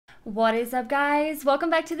What is up, guys?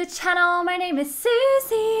 Welcome back to the channel. My name is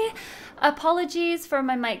Susie. Apologies for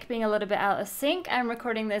my mic being a little bit out of sync. I'm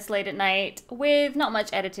recording this late at night with not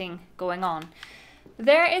much editing going on.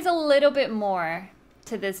 There is a little bit more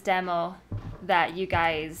to this demo that you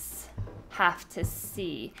guys have to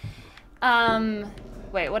see.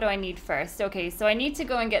 Wait, what do I need first? Okay, so I need to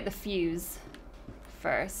go and get the fuse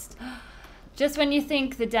first. Just when you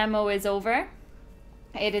think the demo is over,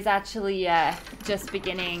 it is actually just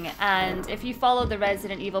beginning. And if you follow the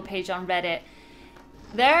Resident Evil page on Reddit,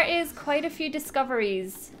 there is quite a few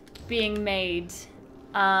discoveries being made.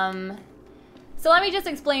 So let me just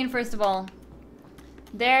explain first of all.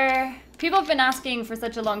 People have been asking for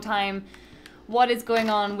such a long time what is going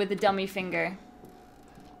on with the dummy finger.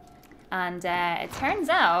 And it turns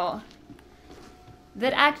out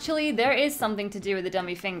that actually there is something to do with the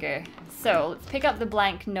dummy finger. So let's pick up the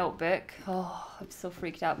blank notebook. Oh, I'm so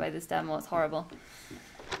freaked out by this demo, it's horrible.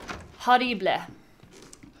 Horrible.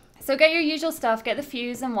 So get your usual stuff, get the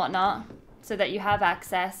fuse and whatnot, so that you have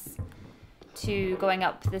access to going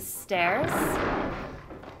up the stairs.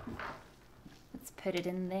 Let's put it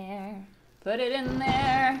in there. Put it in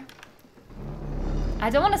there.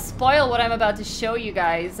 I don't want to spoil what I'm about to show you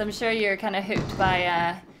guys. I'm sure you're kind of hooked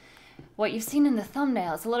by what you've seen in the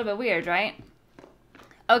thumbnail. It's a little bit weird, right?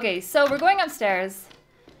 Okay, so we're going upstairs.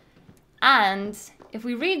 And if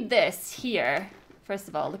we read this here, first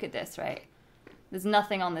of all, look at this, right? There's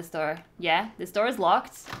nothing on this door. Yeah, this door is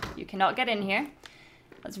locked. You cannot get in here.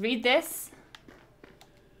 Let's read this.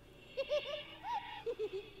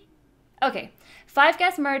 Okay, 5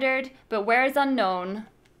 guests murdered, but where is unknown.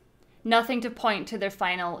 Nothing to point to their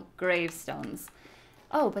final gravestones.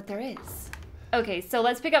 Oh, but there is. Okay, so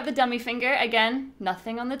let's pick up the dummy finger. Again,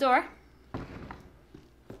 nothing on the door.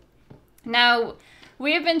 Now,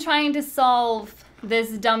 we have been trying to solve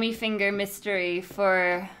this dummy finger mystery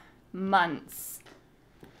for months.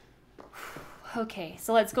 Okay,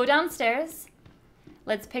 so let's go downstairs.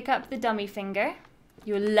 Let's pick up the dummy finger.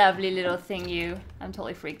 You lovely little thing, you. I'm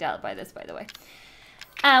totally freaked out by this, by the way.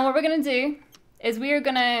 And what we're gonna do is we are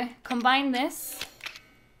gonna combine this.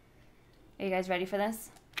 Are you guys ready for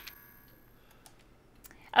this?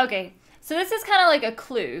 Okay, so this is kind of like a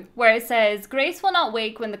clue where it says, Grace will not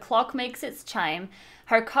wake when the clock makes its chime.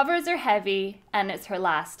 Her covers are heavy and it's her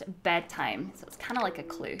last bedtime. So it's kind of like a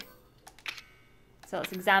clue. So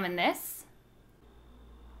let's examine this.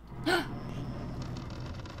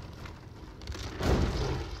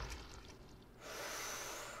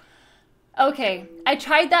 Okay, I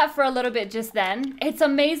tried that for a little bit just then. It's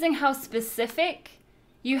amazing how specific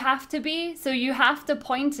you have to be. So you have to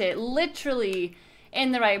point it literally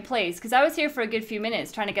in the right place. Because I was here for a good few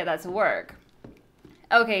minutes trying to get that to work.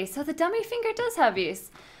 Okay, so the dummy finger does have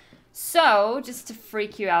use. So, just to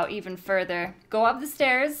freak you out even further, go up the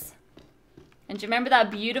stairs. And do you remember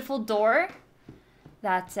that beautiful door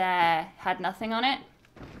that had nothing on it?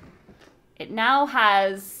 It now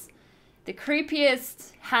has the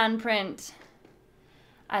creepiest handprint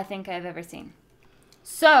I think I've ever seen.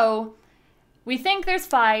 So, we think there's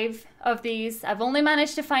 5 of these. I've only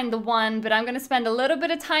managed to find the 1, but I'm going to spend a little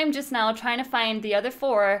bit of time just now trying to find the other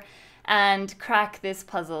 4 and crack this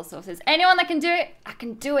puzzle. So if there's anyone that can do it, I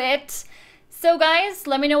can do it. So guys,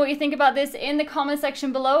 let me know what you think about this in the comment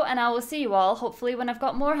section below, and I will see you all hopefully when I've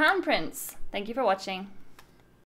got more handprints. Thank you for watching.